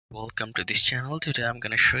Welcome to this channel. Today I'm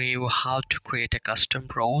gonna show you how to create a custom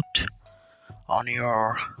route on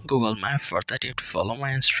your Google Map. For that you have to follow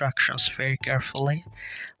my instructions very carefully.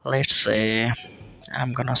 Let's say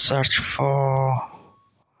I'm gonna search for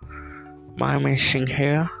my machine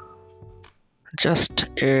here, just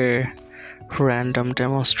a random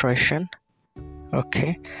demonstration.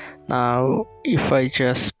 Okay, now if I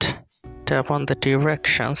just tap on the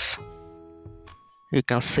directions, you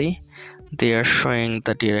can see they are showing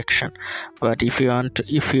the direction. But if you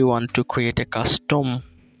want to create a custom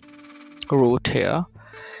route here,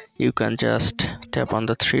 you can just tap on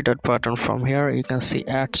the three dot button from here. You can see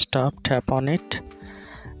add stop, tap on it,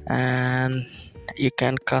 and you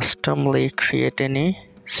can customly create any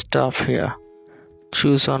stop here.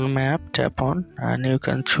 Choose on map, tap on, and you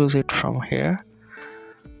can choose it from here,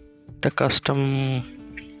 the custom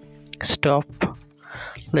stop.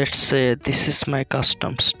 Let's say this is my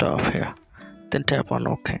custom stop here, then tap on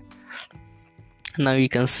OK. Now you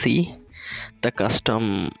can see the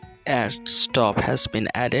custom add stop has been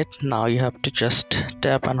added. Now you have to just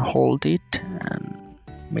tap and hold it and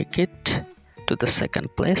make it to the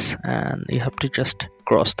second place, and you have to just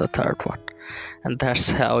cross the third one, and that's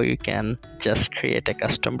how you can just create a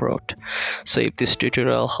custom route. So if this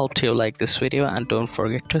tutorial helped you, like this video and don't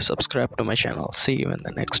forget to subscribe to my channel. See you in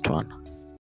the next one.